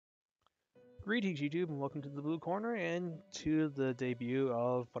Greetings, YouTube, and welcome to the Blue Corner and to the debut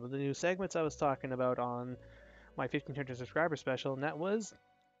of one of the new segments I was talking about on my 1500 subscriber special, and that was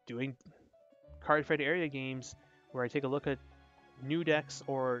doing Cardfight area games where I take a look at new decks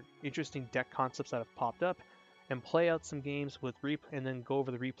or interesting deck concepts that have popped up and play out some games with and then go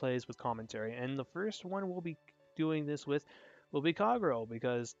over the replays with commentary. And the first one we'll be doing this with will be Kagero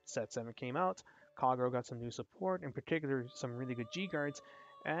because Set 7 came out. Kagero got some new support, in particular some really good G guards,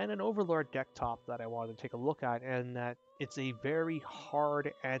 and an Overlord deck top that I wanted to take a look at, and that it's a very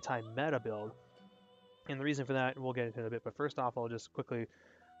hard anti-meta build. And the reason for that, we'll get into it in a bit, but first off, I'll just quickly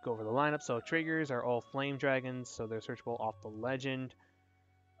go over the lineup. So triggers are all Flame Dragons, so they're searchable off the legend.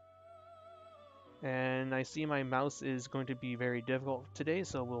 And I see my mouse is going to be very difficult today,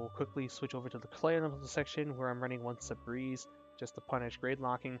 so we'll quickly switch over to the clay elemental section where I'm running One Step Breeze just to punish grade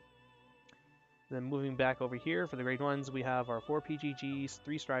locking. Then moving back over here for the grade 1s, we have our 4 PGGs,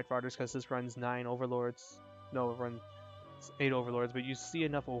 3 Stride Fighters because this runs 9 Overlords. No, it runs 8 Overlords, but you see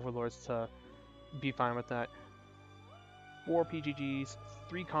enough Overlords to be fine with that. 4 PGGs,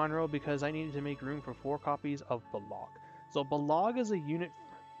 3 Conroe because I needed to make room for 4 copies of Bellog. So Bellog is a unit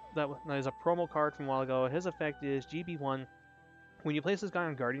that is a promo card from a while ago. His effect is GB1. When you place this guy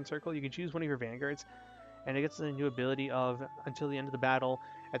on Guardian Circle, you can choose one of your Vanguards, and it gets the new ability of until the end of the battle,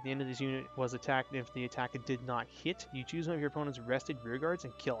 at the end of this unit was attacked, if the attack did not hit, you choose one of your opponent's rested rearguards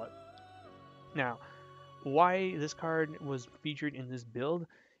and kill it. Now, why this card was featured in this build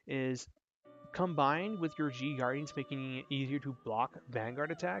is combined with your G Guardians making it easier to block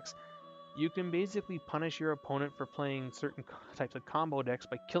Vanguard attacks, you can basically punish your opponent for playing certain types of combo decks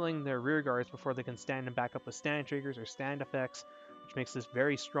by killing their rearguards before they can stand and back up with stand triggers or stand effects, which makes this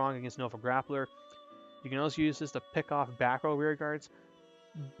very strong against Nova Grappler. You can also use this to pick off back row rearguards,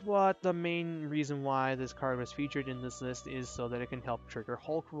 but the main reason why this card was featured in this list is so that it can help trigger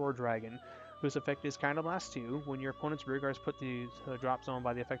Hulk Roar Dragon, whose effect is Counterblast 2. When your opponent's rearguards put the drop zone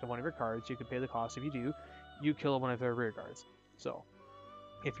by the effect of one of your cards, you can pay the cost. If you do, you kill one of their rearguards. So,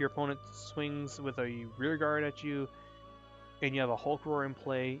 if your opponent swings with a rearguard at you, and you have a Hulk Roar in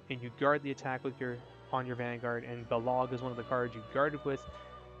play, and you guard the attack with on your Vanguard, and Bellog is one of the cards you guarded with,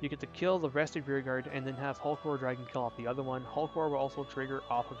 you get to kill the rested rearguard and then have Hulk Roar Dragon kill off the other one. Hulk Roar will also trigger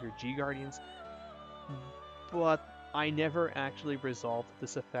off of your G Guardians, but I never actually resolved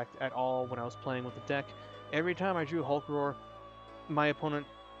this effect at all when I was playing with the deck. Every time I drew Hulk Roar, my opponent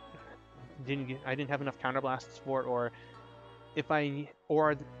I didn't have enough counterblasts for it, or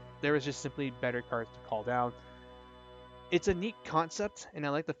there was just simply better cards to call down. It's a neat concept, and I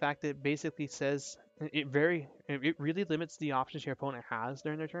like the fact that it basically says it really limits the options your opponent has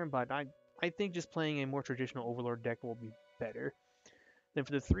during their turn, but I think just playing a more traditional Overlord deck will be better. Then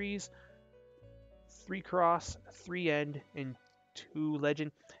for the 3s, 3 Cross, 3 End, and 2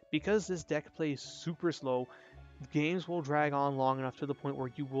 Legend. Because this deck plays super slow, games will drag on long enough to the point where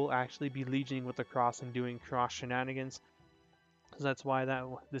you will actually be legioning with the Cross and doing cross shenanigans. So that's why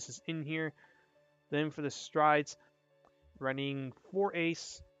this is in here. Then for the Strides, running 4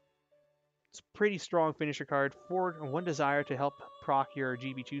 Ace. It's a pretty strong finisher card. 1 Desire to help proc your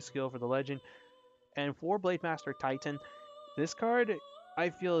GB2 skill for the Legend. And 4 Blade Master Titan. This card, I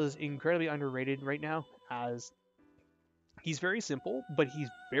feel, is incredibly underrated right now, as he's very simple, but he's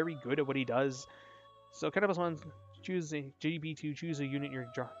very good at what he does. So kind of one, choose a GB2, choose a unit in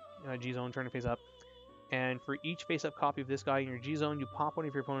your G-Zone, turn it face up. And for each face-up copy of this guy in your G-Zone, you pop one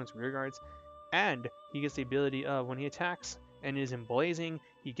of your opponent's rearguards, and he gets the ability of, when he attacks and is in Blazing,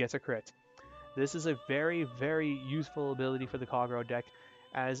 he gets a crit. This is a very, very useful ability for the Kagero deck,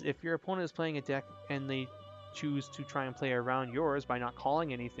 as if your opponent is playing a deck and they choose to try and play around yours by not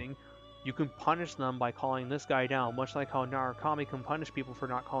calling anything, you can punish them by calling this guy down, much like how Narukami can punish people for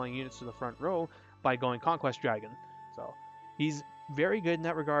not calling units to the front row by going Conquest Dragon. So he's very good in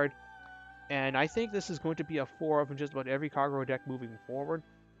that regard, and I think this is going to be a 4 of in just about every Kagero deck moving forward.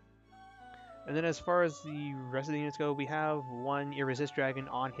 And then as far as the rest of the units go, we have 1 Irresist Dragon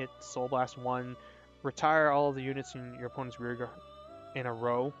on hit, Soul Blast 1, retire all of the units in your opponent's rear in a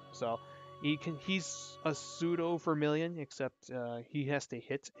row. So he's a pseudo Vermilion, except he has to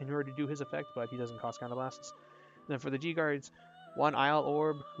hit in order to do his effect, but he doesn't cost counterblasts. Then for the G guards, 1 Isle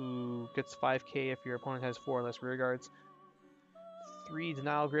Orb, who gets 5k if your opponent has 4 or less rear guards. 3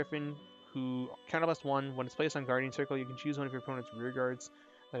 Denial Griffin, who counterblast 1. When it's placed on Guardian Circle, you can choose one of your opponent's rear guards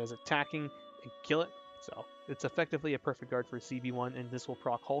that is attacking and kill it. So it's effectively a perfect guard for CB1, and this will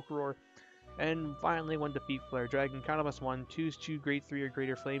proc Hulk Roar. And finally, 1 Defeat Flare Dragon, counterblast 1, choose 2 grade 3 or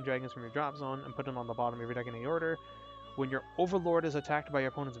greater Flame Dragons from your drop zone and put them on the bottom of your deck in any order. When your Overlord is attacked by your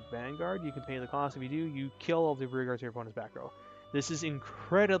opponent's Vanguard, you can pay the cost. If you do, you kill all the rearguards of your opponent's back row. This is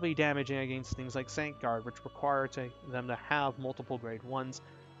incredibly damaging against things like Sank Guard, which require them to have multiple grade 1s,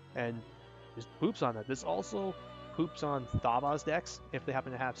 and just poops on that. This also poops on Thava's decks if they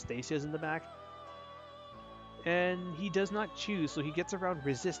happen to have Stasias in the back. And he does not choose, so he gets around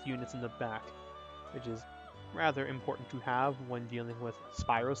resist units in the back, which is rather important to have when dealing with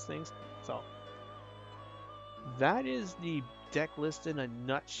Spyros things. So that is the deck list in a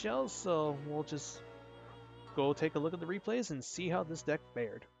nutshell, so we'll just go take a look at the replays and see how this deck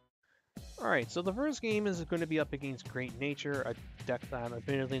fared. Alright, so the first game is going to be up against Great Nature, a deck that I'm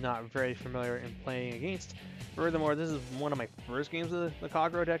admittedly not very familiar in playing against. Furthermore, this is one of my first games of the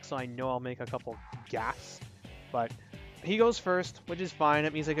Kagero deck, so I know I'll make a couple gaffes. But he goes first, which is fine.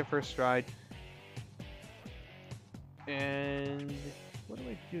 That means I get first stride. And what do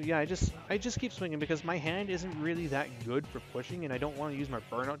I do? Yeah, I just keep swinging because my hand isn't really that good for pushing, and I don't want to use my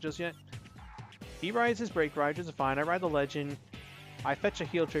burnout just yet. He rides his break ride, which is fine. I ride the legend. I fetch a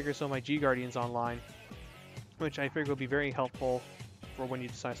heal trigger so my G Guardian's online, which I figure will be very helpful for when he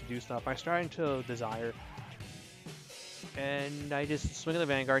decides to do stuff. I stride into Desire, and I just swing at the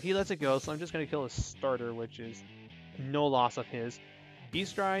Vanguard. He lets it go, so I'm just going to kill his starter, which is no loss of his. He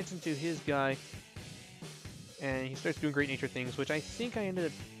strides into his guy, and he starts doing Great Nature things, which I think I ended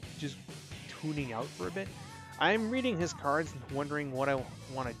up just tuning out for a bit. I'm reading his cards and wondering what I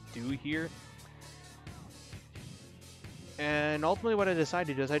want to do here. And ultimately what I decide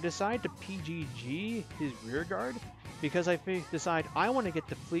to do is I decide to PGG his rear guard because I decide I want to get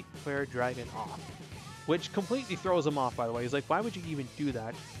the Fleet Flare Dragon off. Which completely throws him off, by the way. He's like, why would you even do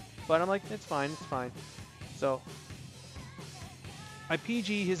that? But I'm like, it's fine, it's fine. So I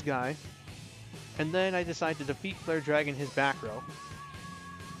PG his guy, and then I decide to defeat Flare Dragon his back row.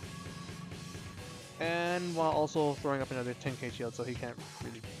 And while also throwing up another 10k shield, so he can't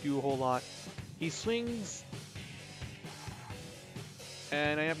really do a whole lot. He swings,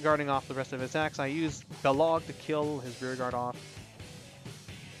 and I am guarding off the rest of his attacks. I use Bellog to kill his rear guard off.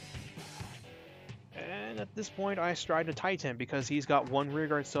 And at this point, I stride to Titan because he's got one rear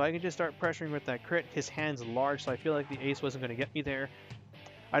guard, so I can just start pressuring with that crit. His hand's large, so I feel like the ace wasn't going to get me there.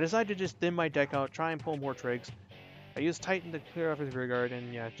 I decide to just thin my deck out, try and pull more trigs. I use Titan to clear off his rear guard,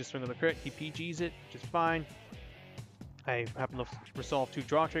 and yeah, just swing with the crit. He PGs it, which is fine. I happen to resolve 2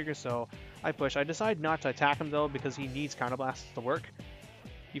 draw triggers, so I push. I decide not to attack him, though, because he needs counterblasts to work.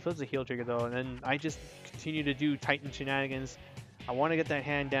 He flips a heal trigger, though, and then I just continue to do Titan shenanigans. I want to get that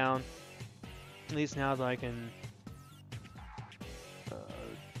hand down, at least now that I can...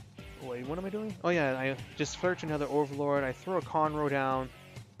 wait, what am I doing? Oh yeah, I just search another Overlord. I throw a Conroe down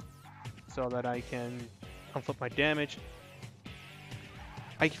so that I can unflip my damage.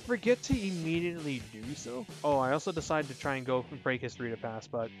 I forget to immediately do so. Oh, I also decide to try and go and break his 3 to pass,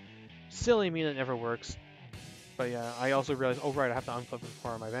 but silly me, that never works. But yeah, I also realize, oh right, I have to unflip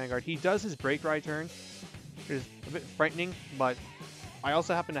for my Vanguard. He does his break ride turn, which is a bit frightening, but I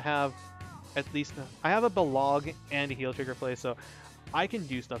also happen to have at least, I have a Bellog and a heal trigger play, so I can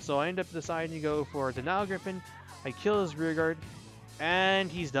do stuff. So I end up deciding to go for Denial Griffin. I kill his rear guard,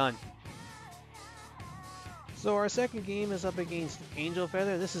 and he's done. So our second game is up against Angel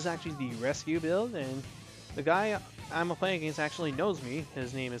Feather. This is actually the rescue build, and the guy I'm playing against actually knows me.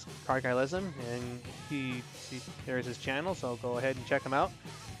 His name is Cardfight, and there's his channel, so I'll go ahead and check him out.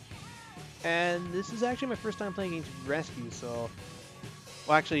 And this is actually my first time playing against Rescue, so...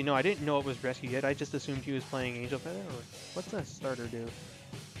 Well, actually, no, I didn't know it was Rescue yet. I just assumed he was playing Angel Feather, or what's that starter do?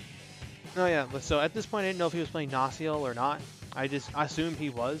 Oh yeah, so at this point I didn't know if he was playing Nasiel or not. I just assumed he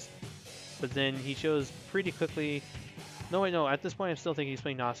was. But then he shows pretty quickly... No, wait, no, at this point I'm still thinking he's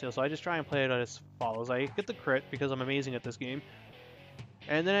playing Nasiel, so I just try and play it as follows. I get the crit because I'm amazing at this game.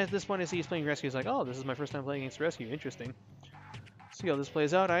 And then at this point I see he's playing Rescue. It's like, oh, this is my first time playing against Rescue. Interesting. See how this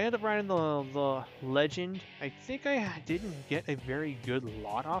plays out. I end up riding the Legend. I think I didn't get a very good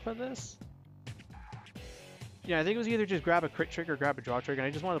lot off of this. Yeah, I think it was either just grab a crit trigger or grab a draw trigger, and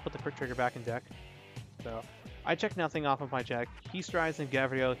I just wanted to put the crit trigger back in deck. So I check nothing off of my check. He strides in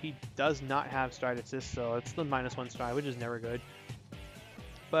Gabriel. He does not have stride assist, so it's the -1 stride, which is never good.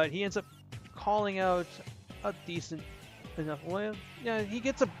 But he ends up calling out a decent enough... Well, yeah, he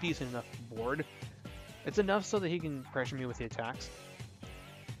gets a decent enough board. It's enough so that he can pressure me with the attacks.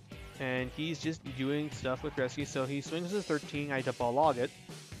 And he's just doing stuff with Rescue, so he swings his 13, I Bellog it,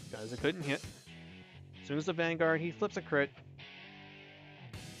 because it couldn't hit. Swings the Vanguard, he flips a crit.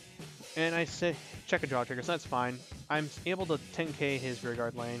 And I say, check a draw trigger, so that's fine. I'm able to 10k his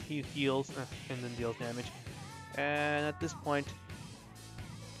rearguard lane, he heals, and then deals damage. And at this point,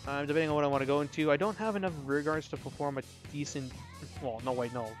 I'm debating on what I want to go into. I don't have enough rearguards to perform a decent... Well, no,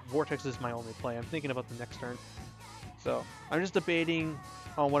 wait, no. Vortex is my only play. I'm thinking about the next turn. So I'm just debating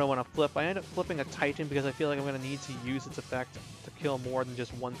on what I want to flip. I end up flipping a Titan because I feel like I'm going to need to use its effect to kill more than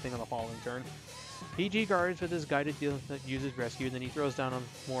just one thing on the following turn. He G-guards with his guided deal that uses rescue, and then he throws down on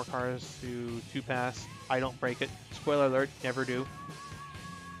more cards to 2-pass. I don't break it. Spoiler alert, never do.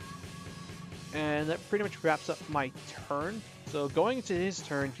 And that pretty much wraps up my turn. So going into his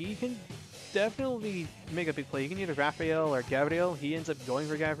turn, he can definitely make a big play. He can either Raphael or Gabriel. He ends up going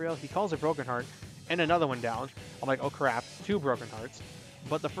for Gabriel. He calls a Broken Heart and another one down. I'm like, oh crap, 2 Broken Hearts.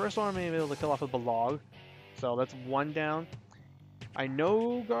 But the first one I'm able to kill off with Bellog. So that's 1 down. I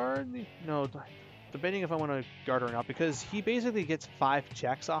no guard? No, debating if I want to guard or not, because he basically gets 5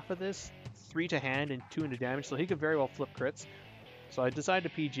 checks off of this. 3 to hand and 2 into damage, so he could very well flip crits. So I decide to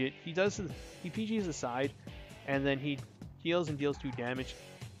PG it. He PGs aside, and then he heals and deals 2 damage.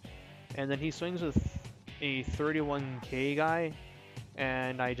 And then he swings with a 31k guy,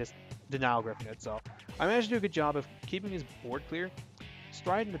 and I just denial gripping it. So I managed to do a good job of keeping his board clear.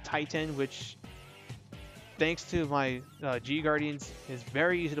 Stride into Titan, which, thanks to my G Guardians, is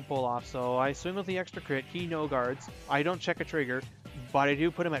very easy to pull off. So I swing with the extra crit. He no guards. I don't check a trigger, but I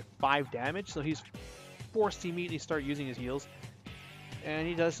do put him at 5 damage, so he's forced to immediately start using his heals. And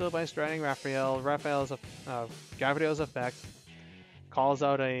he does so by striding Raphael. Gabriel's effect calls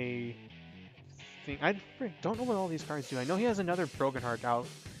out a thing. I don't know what all these cards do. I know he has another Broken Heart out,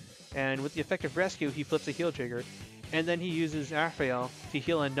 and with the effective rescue, he flips a heal trigger, and then he uses Raphael to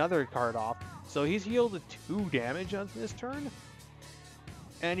heal another card off. So he's healed 2 damage on this turn,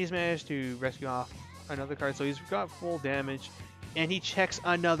 and he's managed to rescue off another card. So he's got full damage, and he checks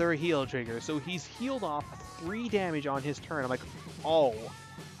another heal trigger. So he's healed off 3 damage on his turn. I'm like, oh.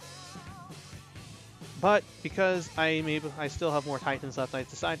 But because I still have more Titans left, I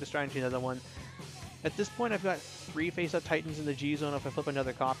decided to stride into another one. At this point, I've got 3 face-up Titans in the G zone if I flip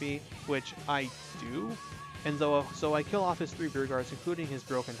another copy, which I do. And so I kill off his 3 Beer Guards, including his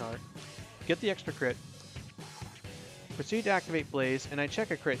Broken Heart. Get the extra crit. Proceed to activate Blaze, and I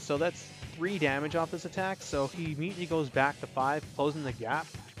check a crit. So that's 3 damage off this attack. So he immediately goes back to 5, closing the gap.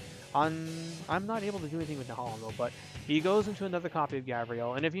 I'm not able to do anything with the Hollow though, but he goes into another copy of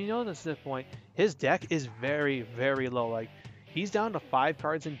Gabriel. And if you notice at this point, his deck is very, very low. Like, he's down to 5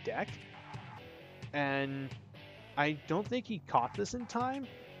 cards in deck. And I don't think he caught this in time.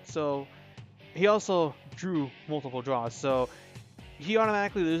 So he also drew multiple draws. So he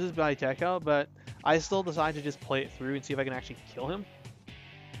automatically loses by deck out, but I still decide to just play it through and see if I can actually kill him.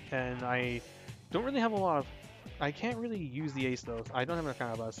 And I don't really have a lot of... I can't really use the ace though. I don't have enough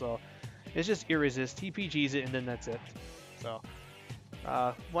counterblast, so it's just irresist. He PGs it, and then that's it. So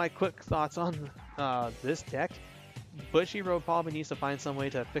my quick thoughts on this deck. Bushiroad probably needs to find some way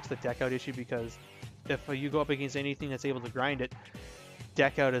to fix the deck out issue, because if you go up against anything that's able to grind it,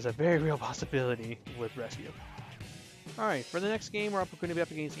 deck out is a very real possibility with rescue. Alright, for the next game, we're going to be up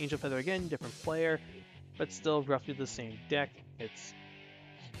against Angel Feather again, different player, but still roughly the same deck. It's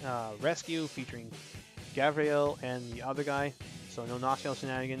rescue featuring Gabriel and the other guy, so no Nostrial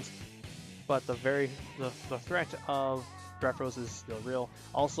shenanigans, but the threat of Breath Rose is still real.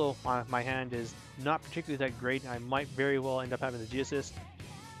 Also, my hand is not particularly that great. I might very well end up having the G-Assist,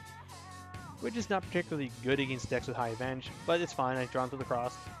 which is not particularly good against decks with high advantage, but it's fine. I draw him to the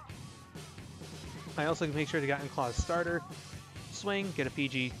cross. I also can make sure to get in Claw's starter, swing, get a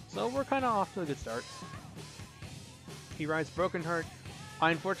PG, so we're kind of off to a good start. He rides Broken Heart. I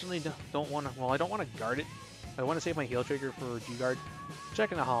unfortunately don't want to, well, I don't want to guard it. I want to save my heal trigger for G-Guard.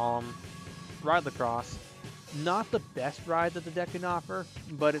 Checking the Holm, ride the cross. Not the best ride that the deck can offer,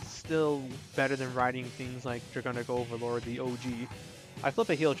 but it's still better than riding things like Draconic Overlord, the OG. I flip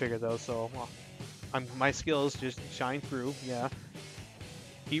a heal trigger though, so well, my skills just shine through, yeah.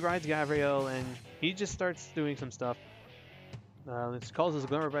 He rides Gabriel, and he just starts doing some stuff. This calls his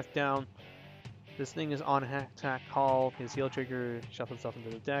Glimmer Breath down. This thing is on attack call. His heal trigger shuffles itself into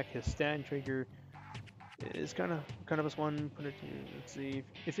the deck. His stand trigger is kind of this one. Put it to, let's see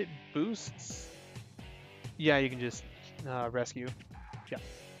if it boosts. Yeah, you can just rescue. Yeah,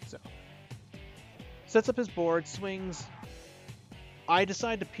 so sets up his board, swings. I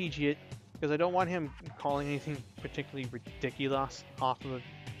decide to PG it because I don't want him calling anything particularly ridiculous off of the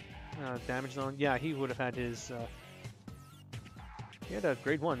damage zone. Yeah, he would have had his. He had a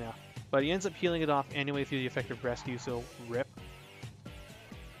grade 1 now. But he ends up healing it off anyway through the effective rescue, so rip.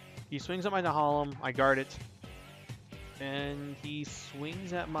 He swings at my Nahalem, I guard it. And he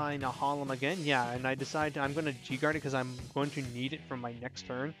swings at my Nahalem again, yeah, and I decide I'm going to G-guard it because I'm going to need it for my next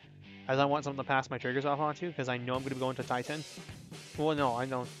turn. As I want something to pass my triggers off onto, because I know I'm going to be going to Titan. Well, no, I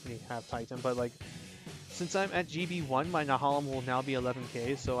don't really have Titan, but like, since I'm at GB1, my Nahalem will now be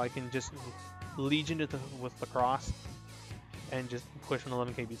 11k, so I can just Legion it with the cross and just push an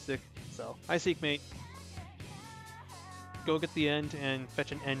 11k beat stick. So I seek mate, go get the end and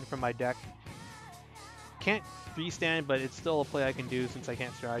fetch an end from my deck. Can't freestand, but it's still a play I can do since I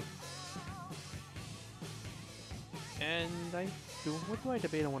can't stride. And what do I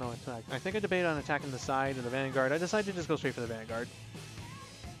debate on when I attack? I think I debate on attacking the side of the Vanguard. I decided to just go straight for the Vanguard.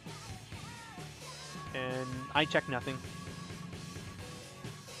 And I check nothing.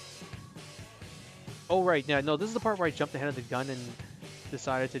 Oh right, yeah, no, this is the part where I jumped ahead of the gun and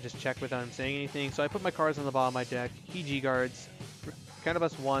decided to just check without him saying anything. So I put my cards on the bottom of my deck. He G-guards.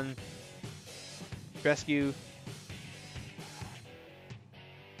 Counterblast 1. Rescue.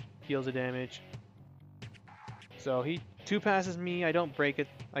 Heals the damage. So he 2 passes me. I don't break it.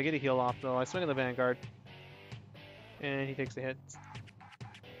 I get a heal off though. I swing on the Vanguard. And he takes the hit.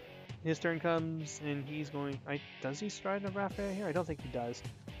 His turn comes and he's going... does he stride the Raphael here? I don't think he does.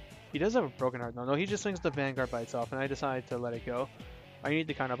 He does have a Broken Heart though. No, he just swings the Vanguard by itself and I decide to let it go. I need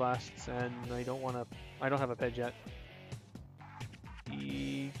the counterblasts and I don't have a Ped yet.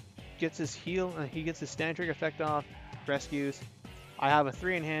 He gets his heal, he gets his stand trigger effect off, rescues. I have a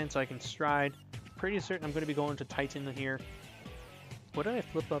 3 in hand so I can stride. Pretty certain I'm going to be going to Titan here. What did I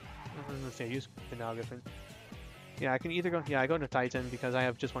flip up? Let's see, I use the now different. Yeah, I can either go, I go to Titan because I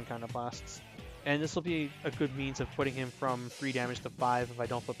have just 1 counterblasts. And this will be a good means of putting him from 3 damage to 5 if I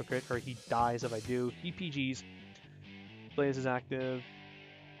don't flip a crit, or he dies if I do. He PGs. Blaze is active.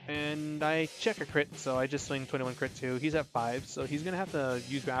 And I check a crit, so I just swing 21 crit too. He's at 5, so he's going to have to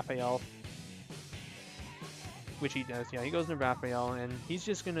use Raphael. Which he does. Yeah, he goes into Raphael, and he's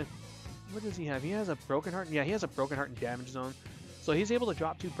just going to... What does he have? He has a Broken Heart? Yeah, he has a Broken Heart and Damage Zone. So he's able to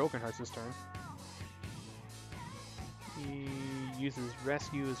drop 2 Broken Hearts this turn. He uses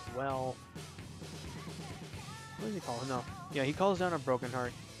Rescue as well. What does he call it? No. Yeah, he calls down a Broken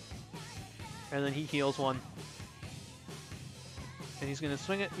Heart. And then he heals 1. And he's going to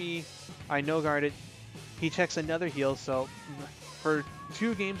swing at me. I no-guard it. He checks another heal, so for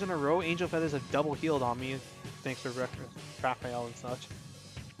 2 games in a row, Angel Feathers have double healed on me, thanks to Raphael and such.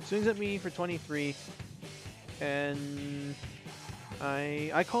 Swings at me for 23. And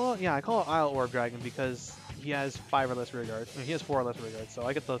I call it Isle Orb Dragon because he has 5 or less rear guard. I mean, he has 4 or less rear guard, so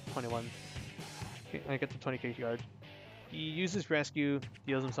I get the 21. I get the 20k guard. He uses Rescue,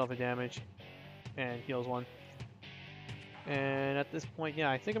 deals himself a damage, and heals 1. And at this point, yeah,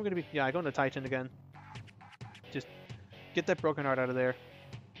 I think I'm going to be... Yeah, I go into Titan again. Just get that Broken Heart out of there.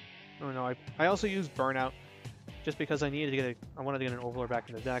 Oh no, I also use Burnout, just because I needed to get I wanted to get an Overlord back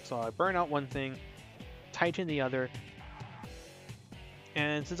in the deck, so I burn out 1 thing, Titan the other.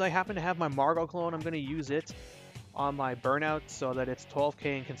 And since I happen to have my Margot clone, I'm going to use it on my Burnout so that it's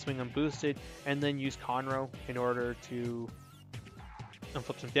 12k and can swing unboosted, and then use Conroe in order to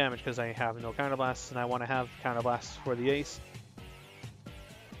flip some damage because I have no counterblasts and I want to have counterblasts for the ace.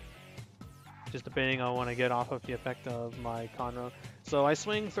 Just depending on what I get off of the effect of my Conroe. So I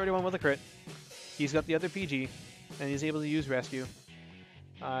swing 31 with a crit. He's got the other PG and he's able to use Rescue.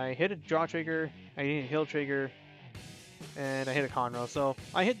 I hit a draw trigger, I hit a heal trigger, and I hit a Conroe. So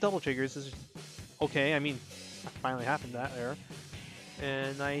I hit double triggers. This is okay. I mean, finally happened that there.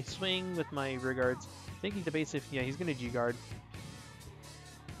 And I swing with my rear guards, thinking debates if, yeah, he's going to G-guard.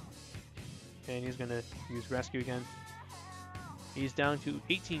 And he's going to use Rescue again. He's down to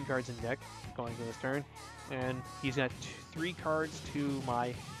 18 cards in deck going to this turn. And he's got 3 cards to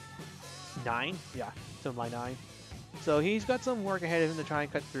my 9. Yeah, to my 9. So he's got some work ahead of him to try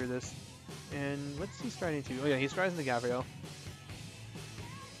and cut through this. And what's he striding to? Oh yeah, he strides into Gabriel.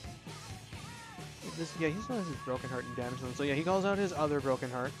 Yeah, he still has his Broken Heart and Damage Zone. So yeah, he calls out his other Broken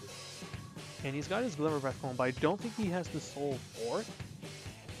Heart. And he's got his Glimmer Breath Clone, but I don't think he has the Soul 4.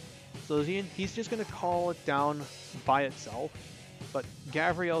 So he's just going to call it down by itself. But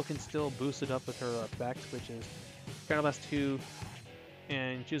Gabrielle can still boost it up with her effect, which is Counterblast 2,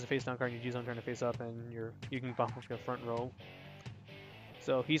 and choose a face down card, and you use on turn to face up, and you can bump up your front row.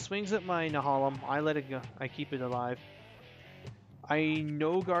 So he swings at my Nahalem, I let it go, I keep it alive. I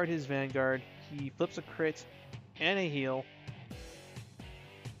no guard his Vanguard, he flips a crit and a heal,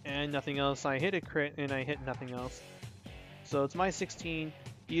 and nothing else. I hit a crit and I hit nothing else. So it's my 16,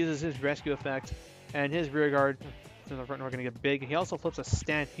 he uses his rescue effect, and his rear guard, in the front, we're going to get big. He also flips a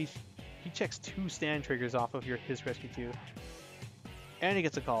stand. He checks 2 stand triggers off of his rescue 2. And he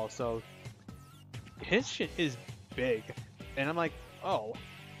gets a call, so his shit is big. And I'm like, oh,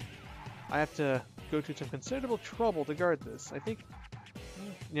 I have to go through some considerable trouble to guard this. I think,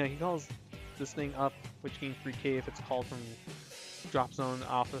 yeah, he calls this thing up, which gains 3k if it's called from drop zone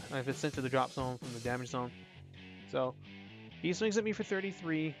off, if it's sent to the drop zone from the damage zone. So He swings at me for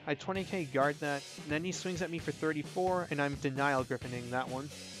 33, I 20k guard that, and then he swings at me for 34, and I'm Denial Griffining that one.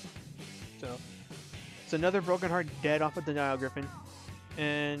 So, it's another Broken Heart dead off of Denial Griffin.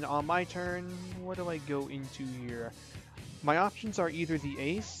 And on my turn, what do I go into here? My options are either the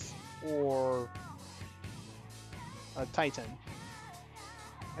Ace or a Titan.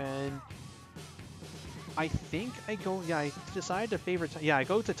 And I think I go, yeah, I decided to favor, yeah, I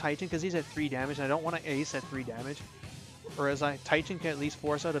go to Titan because he's at 3 damage, and I don't want to Ace at 3 damage. Whereas Titan can at least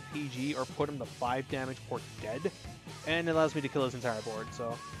force out a PG or put him to 5 damage or dead, and it allows me to kill his entire board.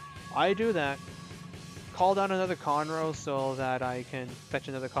 So I do that. Call down another Conroe so that I can fetch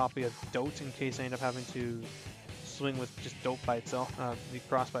another copy of Dote in case I end up having to swing with just Dote by itself, the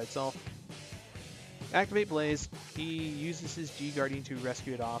cross by itself. Activate Blaze. He uses his G Guardian to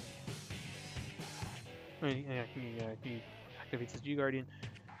rescue it off. He activates his G Guardian.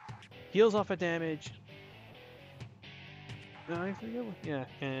 Heals off a damage. I forget what, yeah,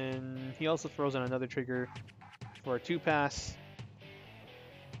 and he also throws on another trigger for a 2-pass.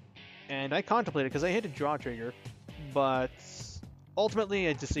 And I contemplated because I hit a draw trigger, but ultimately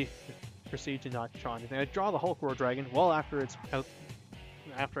I just proceed to not draw anything. I draw the Hulk Roar Dragon well after it's out,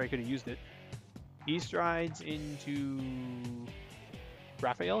 after I could have used it. He strides into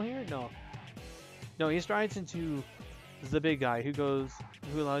Raphael here? No, he strides into the big guy who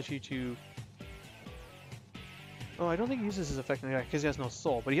allows you to. Oh, I don't think he uses his effect because he has no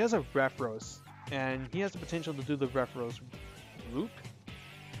soul, but he has a Refros, and he has the potential to do the Refros loop.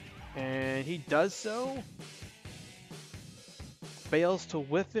 And he does so. Fails to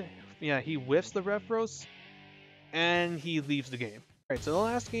whiff it. Yeah, he whiffs the Refros, and he leaves the game. Alright, so the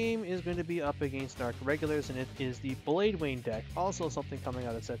last game is going to be up against Dark Regulars, and it is the Blade Wayne deck. Also something coming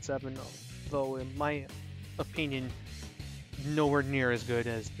out of set 7, though in my opinion, nowhere near as good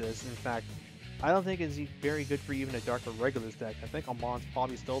as this. In fact, I don't think it's very good for even a Darker Regulars deck. I think Amon's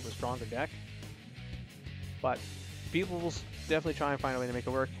probably still the stronger deck. But people will definitely try and find a way to make it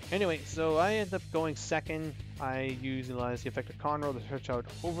work. Anyway, so I end up going second. I utilize the effect of Conroe to search out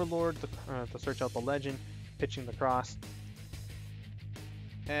Overlord, to search out the Legend, pitching the cross.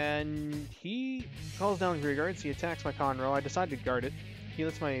 And he calls down rear guards. He attacks my Conroe. I decide to guard it. He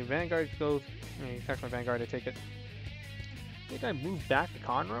lets my Vanguard go. He attacks my Vanguard. I take it. I think I moved back to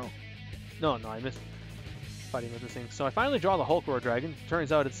Conroe. No, I missed. Fighting with this thing. So I finally draw the Hulk Roar Dragon.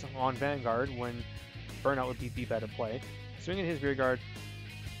 Turns out it's on Vanguard when Burnout would be the better play. Swinging his rear guard.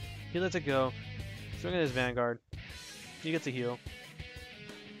 He lets it go. Swinging his Vanguard. He gets a heal.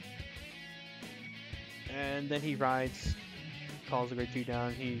 And then he rides. Calls the Great Tree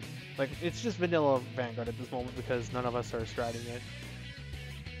down. It's just vanilla Vanguard at this moment because none of us are striding it.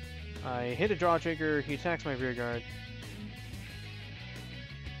 I hit a draw trigger. He attacks my rear guard.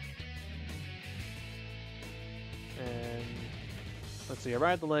 And let's see, I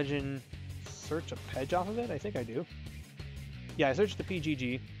ride the Legend, search a Pedge off of it? I think I do. Yeah, I searched the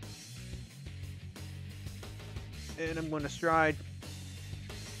PGG. And I'm going to stride.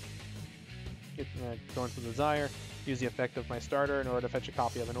 Going for the Desire. Use the effect of my starter in order to fetch a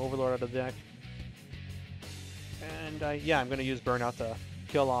copy of an Overlord out of the deck. And yeah, I'm going to use Burnout to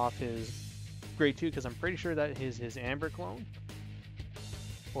kill off his Grade 2 because I'm pretty sure that is his Amber clone.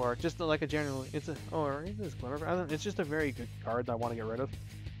 Or just like a general, it's just a very good card that I want to get rid of.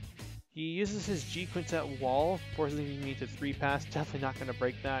 He uses his G Quintet Wall, forcing me to 3-pass. Definitely not going to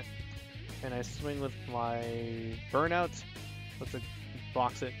break that. And I swing with my Burnout. Let's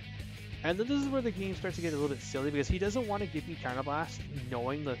box it. And then this is where the game starts to get a little bit silly because he doesn't want to give me Counterblast,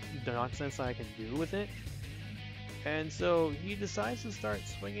 knowing the nonsense that I can do with it. And so he decides to start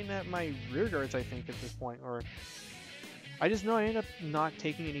swinging at my rear guards, I think, at this point. Or I just know I end up not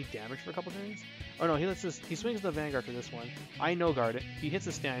taking any damage for a couple turns. Oh no, he swings the Vanguard for this one. I no guard it. He hits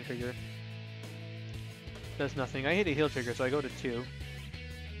a stand trigger. Does nothing. I hit a heal trigger, so I go to 2.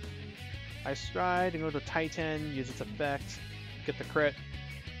 I stride and go to Titan, use its effect, get the crit,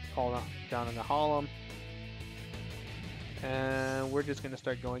 call down in the Hallam. And we're just going to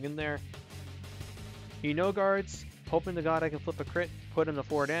start going in there. He no guards, hoping to God I can flip a crit, put him to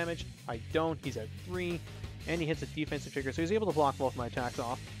 4 damage. I don't, he's at 3. And he hits a defensive trigger, so he's able to block both my attacks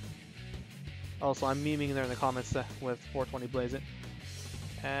off. Also, I'm memeing there in the comments with 420 Blaze It.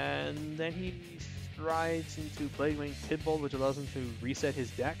 And then he strides into Blade Wayne Pitbull, which allows him to reset his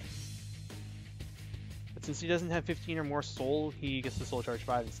deck. But since he doesn't have 15 or more soul, he gets the Soul Charge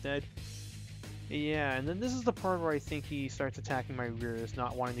 5 instead. Yeah, and then this is the part where I think he starts attacking my rears,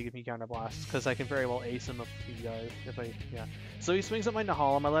 not wanting to give me counterblasts, because I can very well ace him yeah. So he swings at my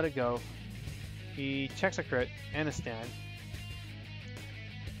Nahalem, I let it go. He checks a crit and a stand.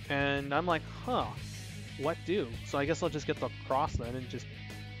 And I'm like, huh, what do? So I guess I'll just get the cross then and just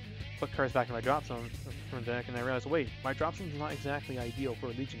put cards back in my drop zone from the deck, and I realized, wait, my drop zone is not exactly ideal for a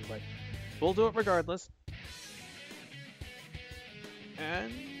Legion, but we'll do it regardless.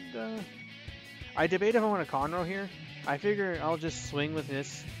 And I debate if I want to Conroe here. I figure I'll just swing with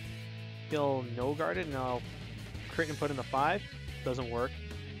this. He'll no guard it, and I'll crit and put in the 5. Doesn't work.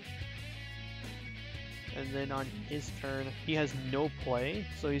 And then on his turn, he has no play,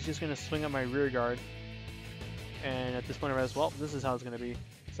 so he's just going to swing on my rear guard. And at this point I realize, well, this is how it's going to be.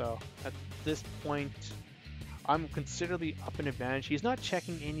 So at this point, I'm considerably up in advantage. He's not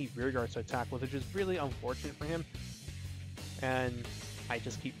checking any rear guards to attack with, which is really unfortunate for him. And I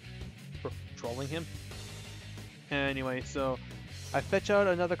just keep trolling him. Anyway, so I fetch out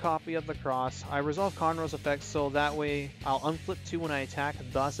another copy of the cross. I resolve Conroe's effect, so that way I'll unflip 2 when I attack.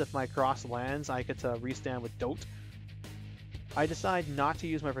 Thus, if my cross lands, I get to restand with Dote. I decide not to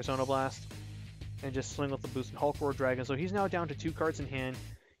use my Persona Blast and just swing with the boosted Hulk Roar Dragon. So he's now down to 2 cards in hand.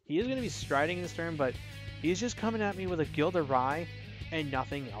 He is going to be striding in this turn, but he's just coming at me with a Gilded Rye and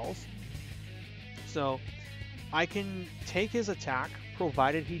nothing else. So I can take his attack,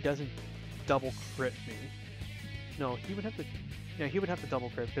 provided he doesn't double crit me. No, he would have to. Yeah, he would have to double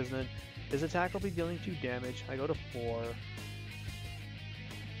crit, because then his attack will be dealing 2 damage. I go to 4.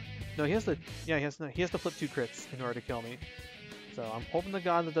 No, he has to. Yeah, he has to flip 2 crits in order to kill me. So I'm hoping to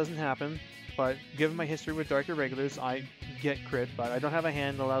God that doesn't happen. But given my history with Dark Irregulars, I get crit, but I don't have a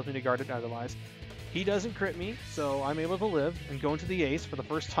hand that allows me to guard it otherwise. He doesn't crit me, so I'm able to live and go into the ace for the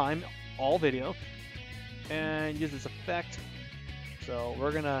first time all video, and use this effect. So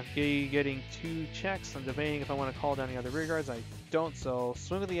we're gonna be getting 2 checks. I'm debating if I want to call down the other rear guards. I don't, so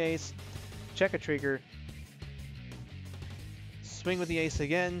swing with the ace, check a trigger, swing with the ace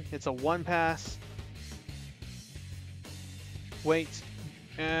again. It's a 1 pass. Wait,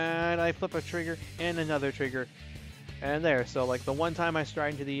 and I flip a trigger and another trigger, and there. So like the one time I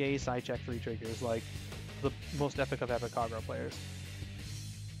stride into the ace, I check 3 triggers, like the most epic of epic Kagero players.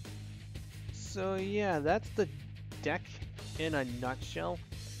 So yeah, that's the deck in a nutshell.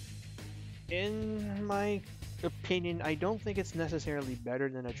 In my opinion, I don't think it's necessarily better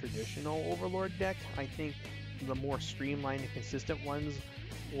than a traditional Overlord deck. I think the more streamlined and consistent ones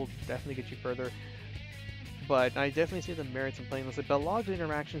will definitely get you further. But I definitely see the merits in playing this. The Bellog's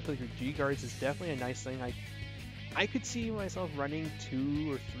interactions with your G-Guards is definitely a nice thing. I could see myself running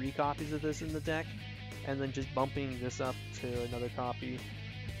 2 or 3 copies of this in the deck, and then just bumping this up to another copy.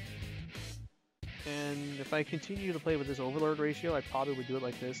 And if I continue to play with this Overlord ratio, I probably would do it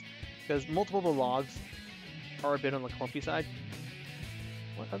like this, because multiple Bellogs are a bit on the clumpy side.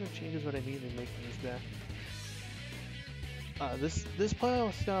 What other changes would I need in making this deck? This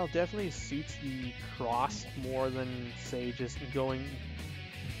playstyle style definitely suits the cross more than, say, just going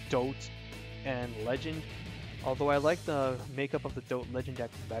Dote and Legend. Although I like the makeup of the Dote Legend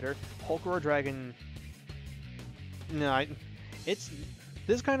deck better. Hulk Roar Dragon, no,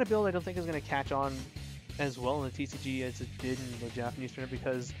 this kind of build I don't think is going to catch on as well in the TCG as it did in the Japanese tournament,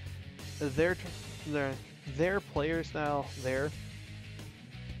 because their player style there.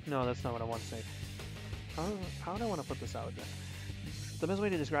 No, that's not what I want to say. How do I want to put this out? The best way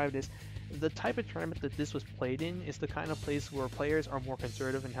to describe it is the type of tournament that this was played in is the kind of place where players are more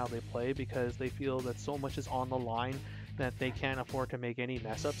conservative in how they play, because they feel that so much is on the line that they can't afford to make any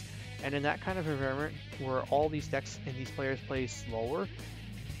mess ups. And in that kind of environment where all these decks and these players play slower,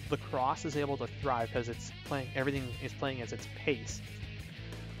 the cross is able to thrive because everything is playing at its pace.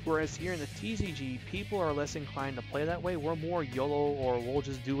 Whereas here in the TCG, people are less inclined to play that way. We're more YOLO, or we'll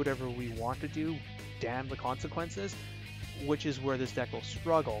just do whatever we want to do, damn the consequences, which is where this deck will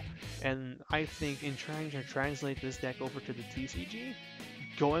struggle. And I think in trying to translate this deck over to the TCG,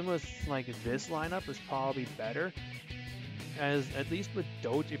 going with like this lineup is probably better, as at least with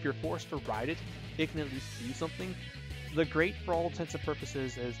Dote, if you're forced to ride it, it can at least do something. The Great, for all intents and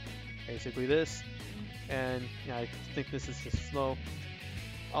purposes, is basically this, and yeah, I think this is just slow.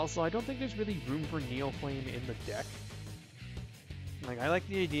 Also, I don't think there's really room for Neoflame in the deck. Like, I like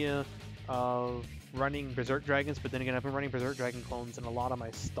the idea of running Berserk Dragons, but then again, I've been running Berserk Dragon clones in a lot of my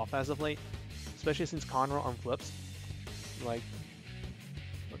stuff as of late, especially since Conroe unflips. Like,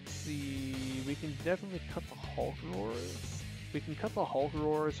 let's see, we can definitely cut the Hulk Roars. We can cut the Hulk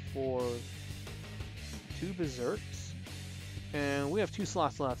Roars for 2 Berserks, and we have 2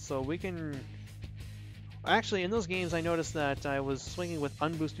 slots left, so we can... Actually, in those games, I noticed that I was swinging with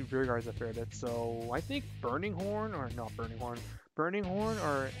unboosted rear guards a fair bit, so I think Burning Horn, or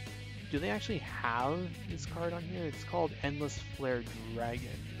do they actually have this card on here? It's called Endless Flare Dragon,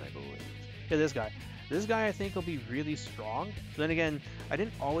 I believe. Yeah, this guy. This guy I think will be really strong. Then again, I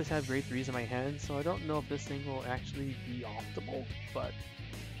didn't always have grade 3s in my hand, so I don't know if this thing will actually be optimal, but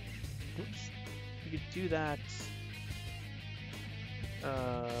oops. We could do that.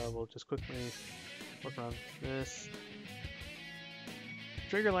 We'll just quickly work around this.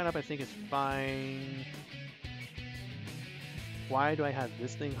 Trigger lineup I think is fine. Why do I have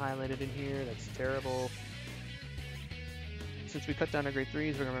this thing highlighted in here? That's terrible. Since we cut down to grade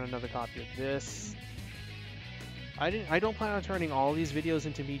 3s, we're gonna run another copy of this. I don't plan on turning all these videos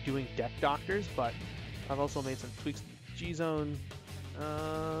into me doing deck doctors, but I've also made some tweaks to the G-Zone.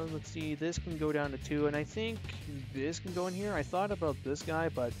 Let's see, this can go down to 2, and I think this can go in here. I thought about this guy,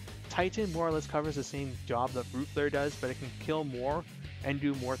 but Titan more or less covers the same job that Root Flare does, but it can kill more and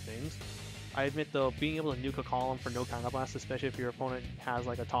do more things. I admit though, being able to nuke a column for no counterblast, especially if your opponent has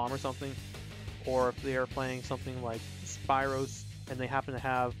like a Tom or something, or if they are playing something like Spyros and they happen to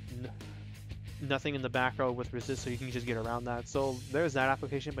have nothing in the back row with resist, so you can just get around that. So there's that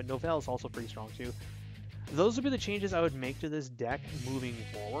application, but Novell is also pretty strong too. Those would be the changes I would make to this deck moving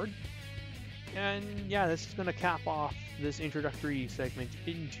forward. And yeah, this is going to cap off this introductory segment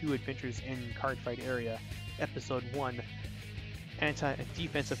into Adventures in Cardfight Area, Episode 1,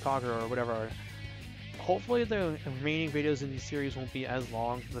 Defensive Kagero or whatever. Hopefully the remaining videos in these series won't be as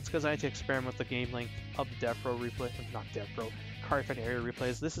long. That's because I had to experiment with the game length of DevPro replay, not DevPro, Cardfight Area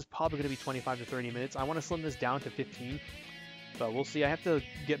replays. This is probably going to be 25 to 30 minutes. I want to slim this down to 15. But we'll see. I have to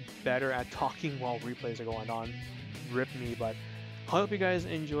get better at talking while replays are going on. Rip me, but I hope you guys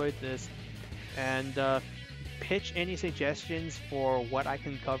enjoyed this. And pitch any suggestions for what I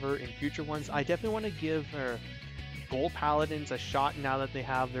can cover in future ones. I definitely want to give Gold Paladins a shot now that they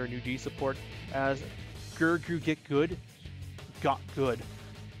have their new D support, as Gurgru Get Good got good.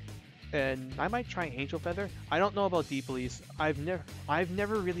 And I might try Angel Feather. I don't know about D Police. I've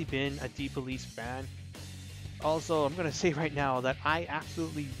never really been a D Police fan. Also, I'm gonna say right now that I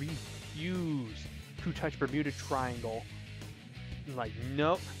absolutely refuse to touch Bermuda Triangle. Like,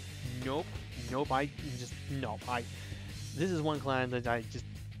 nope. This is one clan that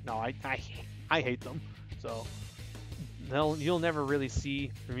I hate them. So you'll never really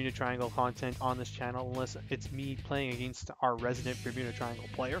see Bermuda Triangle content on this channel unless it's me playing against our resident Bermuda Triangle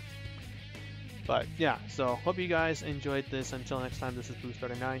player. But yeah, so hope you guys enjoyed this. Until next time, this is Boo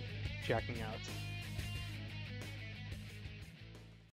Starter 9 checking out.